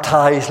don't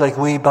baptize like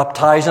we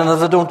baptize, and if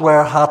they don't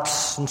wear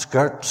hats and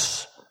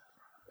skirts,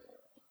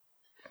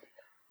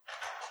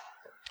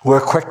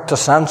 we're quick to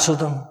censor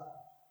them.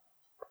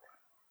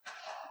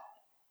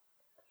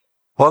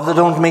 Or if they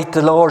don't meet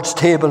the Lord's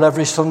table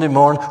every Sunday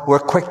morning, we're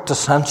quick to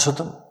censor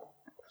them.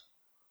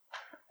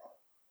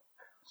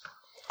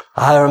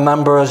 I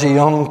remember as a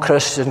young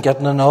Christian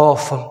getting an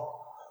awful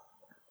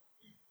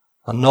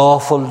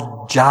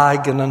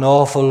jag and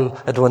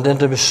it went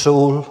into my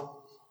soul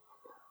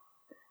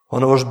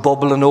when I was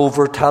bubbling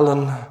over,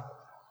 telling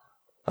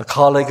a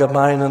colleague of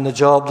mine in the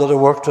job that I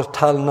worked with,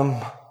 telling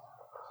him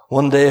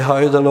one day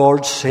how the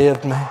Lord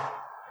saved me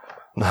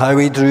and how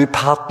he drew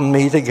Pat and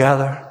me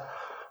together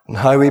and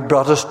how he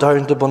brought us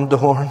down to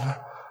Bundoran.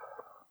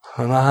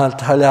 And I'll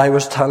tell you, I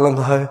was telling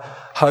him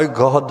how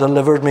God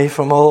delivered me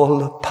from all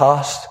the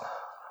past.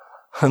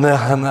 And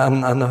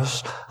I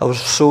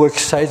was so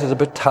excited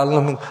about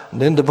telling him,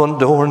 and into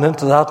Bundoran,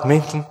 into that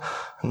meeting.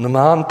 And the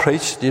man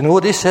preached. Do you know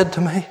what he said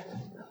to me?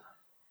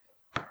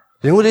 Do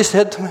you know what he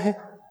said to me?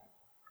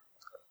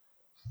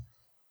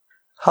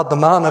 Had the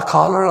man a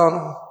collar on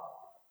him?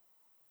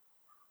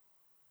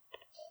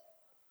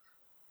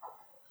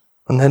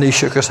 And then he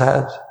shook his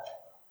head.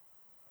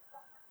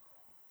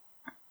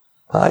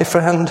 Aye,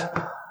 friend.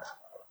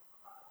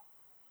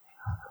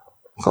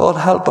 God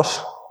help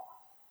us.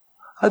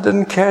 I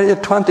didn't carry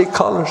 20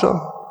 collars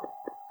on.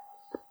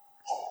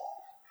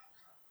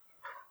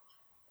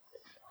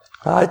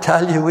 I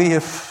tell you, we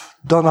have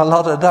done a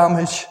lot of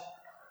damage.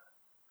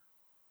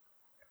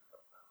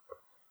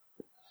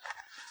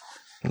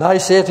 And I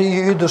say to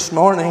you this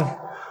morning,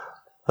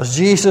 as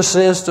Jesus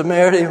says to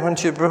Mary when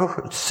she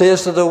broke,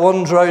 says to the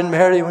one drowned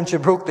Mary when she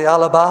broke the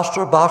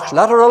alabaster box,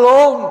 let her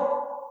alone.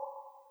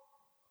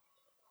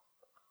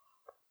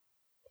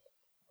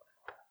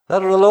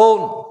 Let her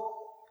alone.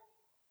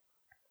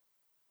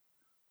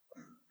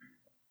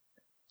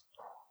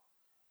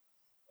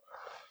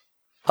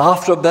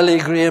 After Billy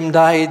Graham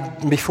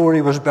died, before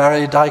he was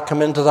buried, I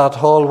came into that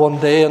hall one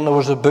day and there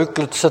was a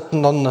booklet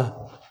sitting on the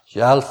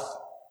shelf.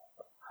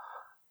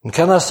 And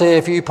can I say,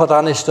 if you put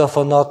any stuff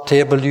on that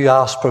table, you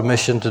ask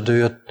permission to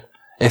do it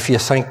if you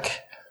think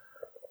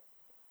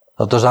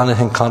that there's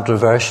anything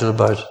controversial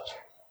about it.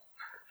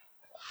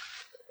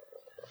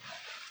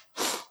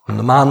 And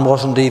the man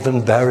wasn't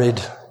even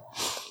buried.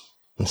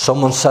 And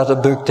someone set a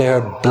book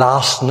there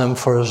blasting him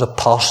for his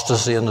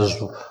apostasy and his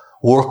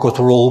work with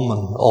Rome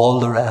and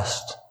all the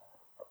rest.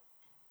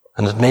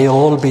 And it may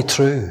all be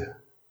true.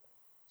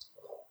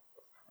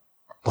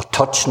 But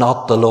touch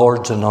not the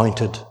Lord's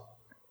anointed.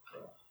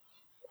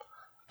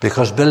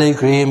 Because Billy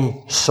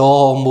Graham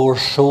saw more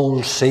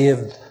souls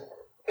saved,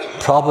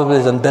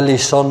 probably than Billy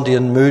Sunday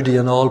and Moody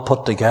and all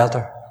put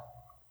together.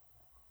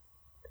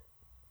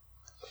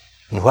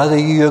 And whether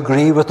you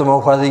agree with him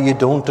or whether you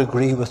don't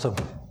agree with him,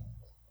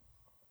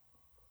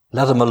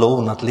 let him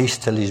alone at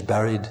least till he's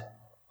buried.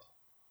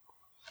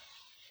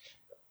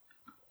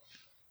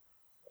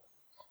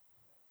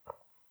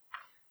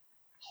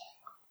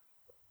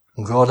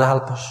 And God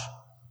help us.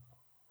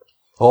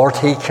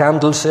 R.T.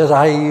 Kendall said,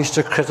 I used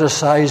to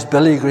criticize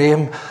Billy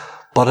Graham,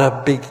 but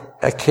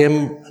I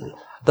came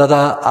that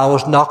I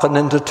was knocking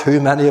into too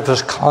many of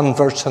his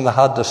converts and I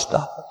had to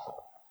stop.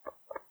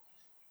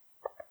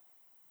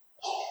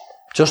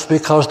 Just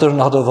because they're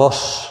not of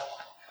us.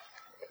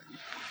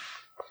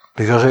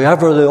 Because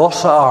whoever the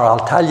us are,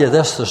 I'll tell you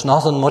this, there's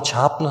nothing much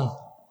happening.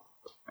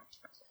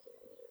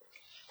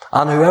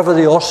 And whoever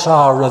the us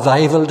are,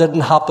 revival didn't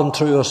happen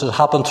through us. It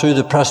happened through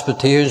the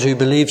Presbyterians who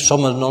believed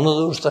some of none of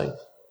those things.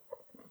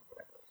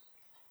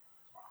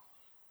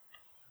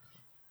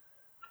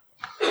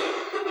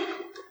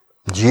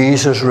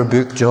 Jesus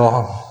rebuked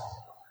John.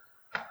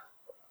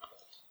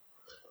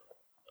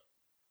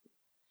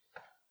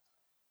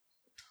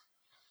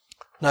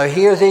 Now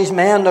here these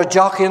men, they're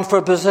jockeying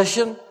for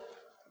position.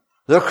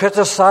 They're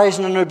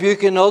criticizing and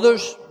rebuking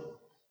others.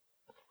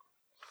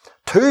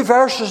 2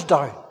 verses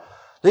down.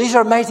 These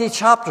are mighty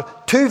chapters.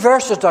 2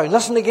 verses down.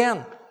 Listen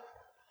again.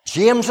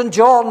 James and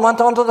John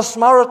went on to the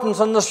Samaritans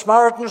and the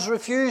Samaritans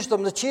refused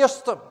them. They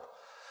chased them.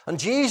 And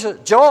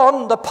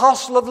John, the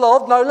apostle of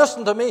love, now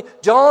listen to me,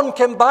 John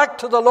came back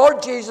to the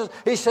Lord Jesus.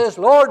 He says,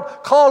 Lord,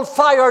 call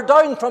fire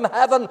down from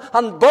heaven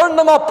and burn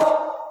them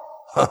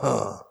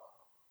up.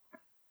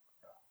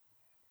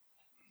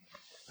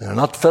 You're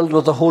not filled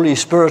with the Holy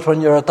Spirit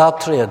when you're at that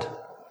trade.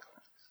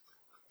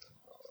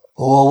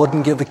 Oh, I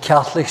wouldn't give the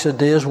Catholics a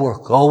day's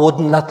work. Oh, I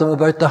wouldn't let them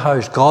about the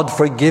house. God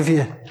forgive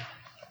you.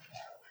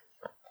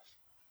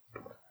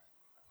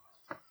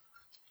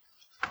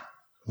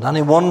 And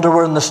any wonder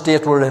we're in the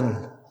state we're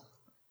in.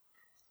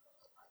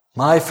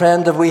 My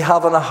friend, if we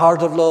have in a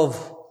heart of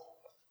love,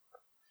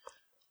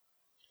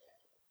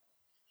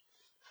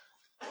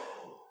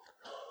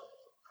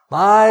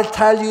 I'll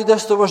tell you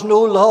this, there was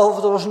no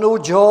love, there was no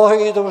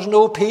joy, there was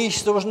no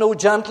peace, there was no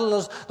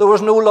gentleness, there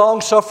was no long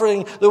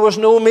suffering, there was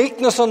no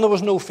meekness, and there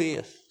was no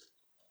faith.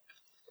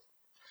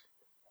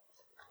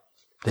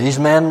 These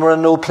men were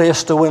in no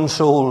place to win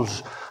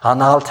souls,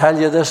 and I'll tell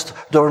you this,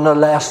 they're in a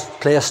less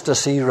place to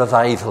see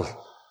revival.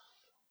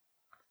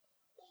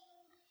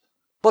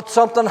 But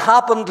something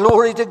happened,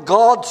 glory to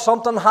God,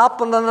 something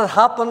happened, and it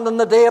happened on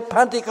the day of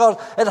Pentecost.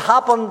 It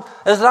happened.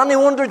 Is it any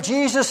wonder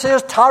Jesus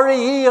says, tarry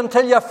ye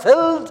until you're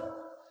filled?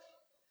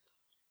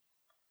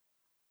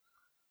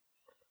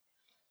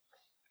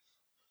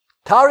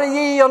 Tarry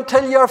ye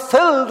until you're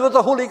filled with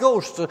the Holy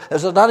Ghost.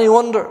 Is it any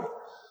wonder?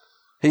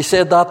 He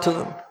said that to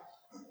them.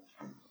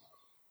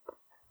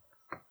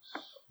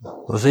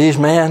 Because these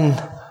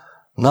men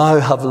now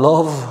have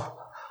love,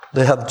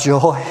 they have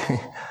joy,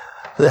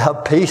 they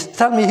have peace.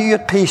 Tell me who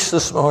had peace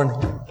this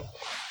morning.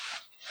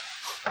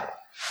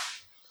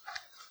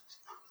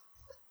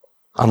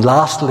 And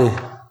lastly,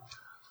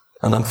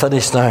 and I'm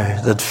finished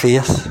now, that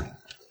faith.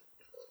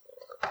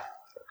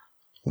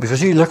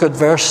 Because you look at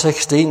verse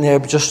 16 there,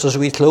 just as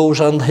we close,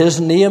 and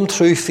his name,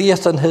 through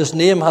faith in his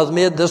name, hath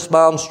made this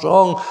man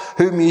strong,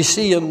 whom ye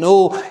see and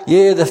know.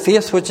 Yea, the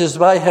faith which is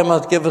by him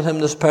hath given him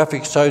this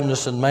perfect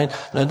soundness in mind.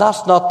 Now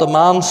that's not the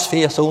man's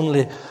faith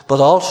only, but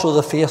also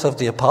the faith of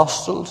the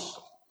apostles.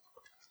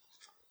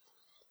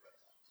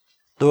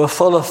 They were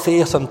full of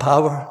faith and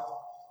power.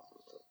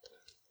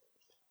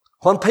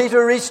 When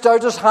Peter reached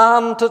out his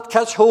hand to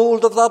catch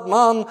hold of that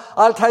man,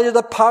 I'll tell you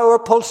the power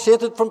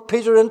pulsated from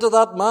Peter into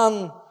that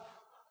man.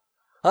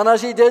 And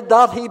as he did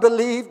that, he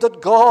believed that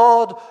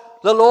God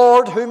the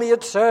Lord whom he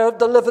had served,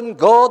 the living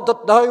God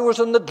that now was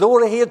in the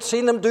glory. He had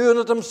seen him doing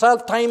it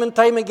himself time and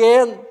time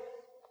again.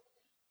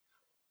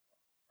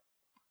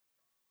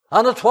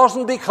 And it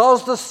wasn't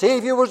because the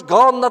Saviour was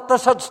gone that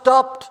this had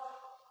stopped.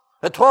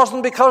 It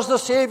wasn't because the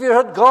Saviour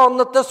had gone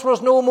that this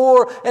was no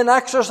more in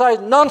exercise.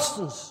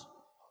 Nonsense.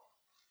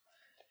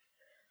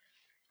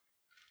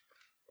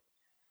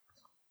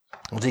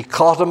 And he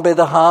caught him by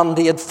the hand.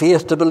 He had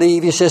faith to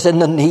believe. He says, in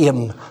the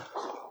name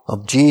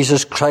of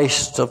Jesus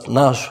Christ of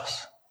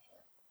Nazareth.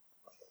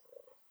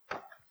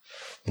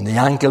 And the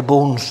ankle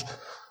bones,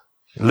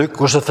 Luke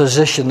was a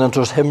physician and it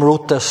was him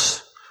wrote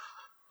this.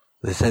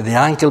 They say the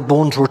ankle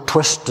bones were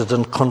twisted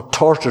and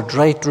contorted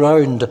right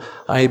round.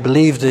 I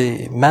believe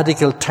the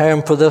medical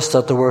term for this,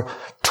 that they were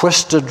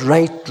twisted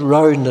right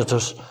round. It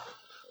was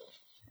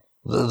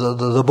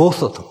the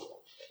both of them.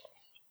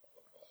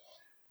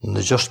 And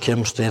they just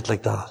came straight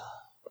like that.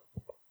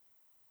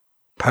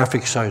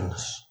 Perfect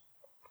soundness.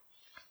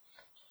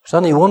 Is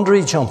any wonder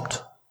he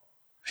jumped?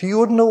 He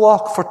wouldn't have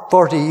walked for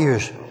 40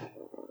 years.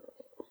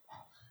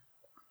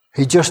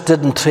 He just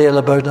didn't trail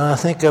about. I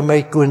think I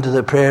might go into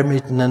the prayer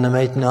meeting and I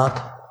might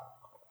not.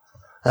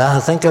 I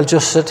think I'll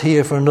just sit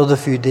here for another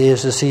few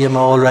days to see him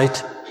all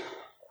right.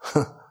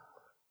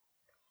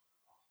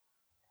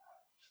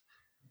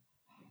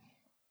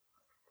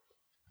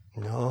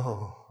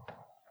 No.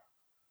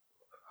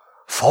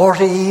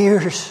 40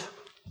 years.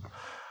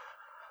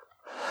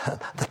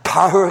 The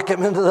power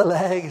came into the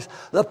legs.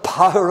 The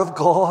power of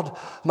God.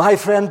 My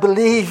friend,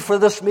 believe for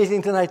this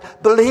meeting tonight.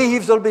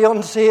 Believe there'll be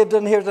unsaved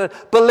in here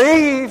tonight.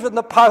 Believe in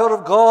the power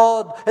of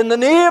God. In the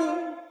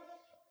name.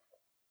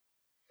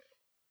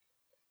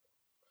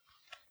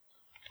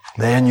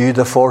 They knew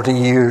the 40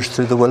 years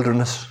through the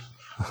wilderness.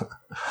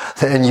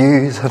 They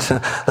knew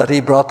that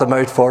he brought them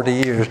out 40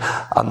 years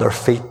and their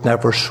feet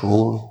never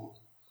swole.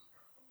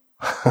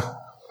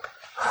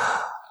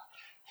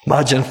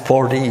 Imagine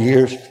 40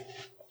 years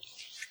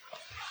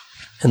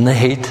in the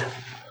heat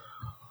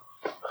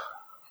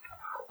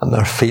and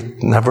their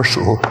feet never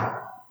swole.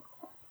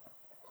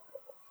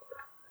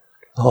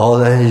 All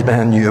these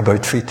men knew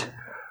about feet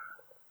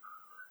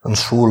and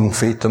swollen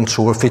feet and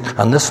sore feet,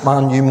 and this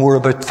man knew more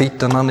about feet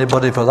than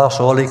anybody, for that's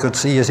all he could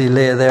see as he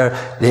lay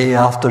there day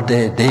after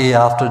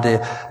day,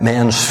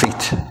 men's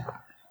feet.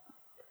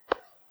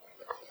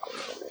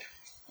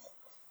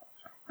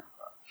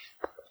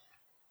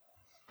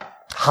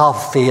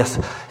 Have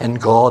faith in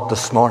God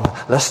this morning.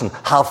 Listen,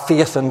 have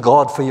faith in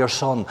God for your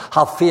son.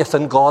 Have faith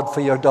in God for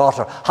your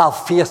daughter.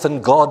 Have faith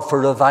in God for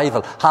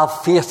revival.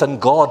 Have faith in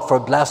God for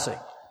blessing.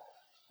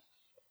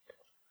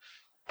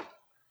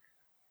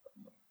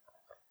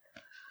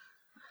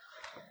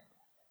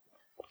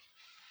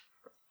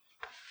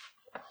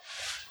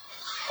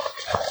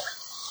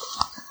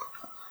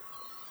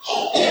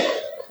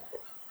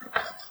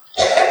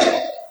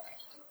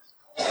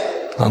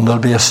 And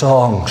there'll be a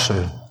song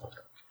soon.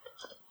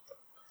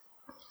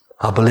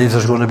 I believe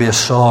there's going to be a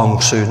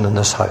song soon in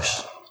this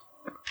house.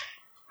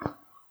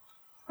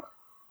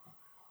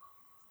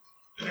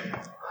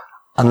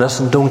 And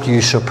listen, don't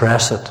you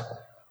suppress it.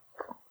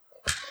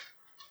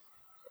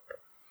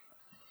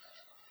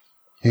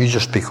 You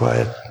just be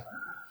quiet.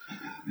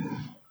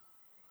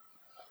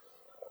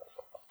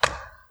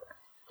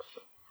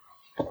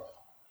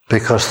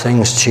 Because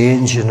things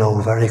change, you know,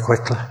 very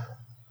quickly.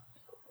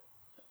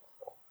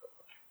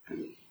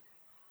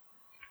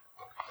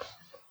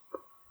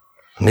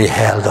 And he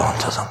held on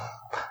to them.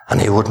 And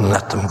he wouldn't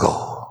let them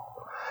go.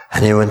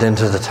 And he went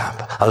into the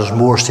temple. There's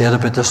more said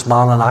about this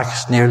man in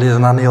Acts nearly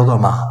than any other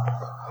man.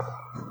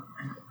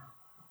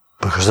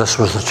 Because this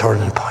was the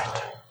turning point.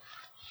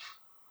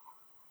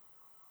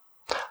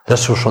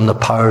 This was when the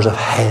powers of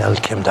hell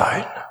came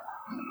down.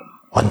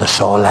 When they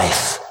saw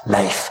life,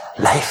 life,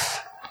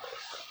 life.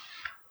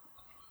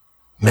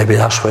 Maybe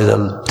that's why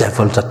the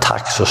devil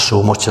attacks us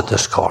so much at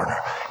this corner.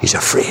 He's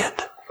afraid.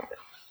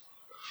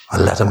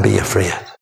 And let him be afraid.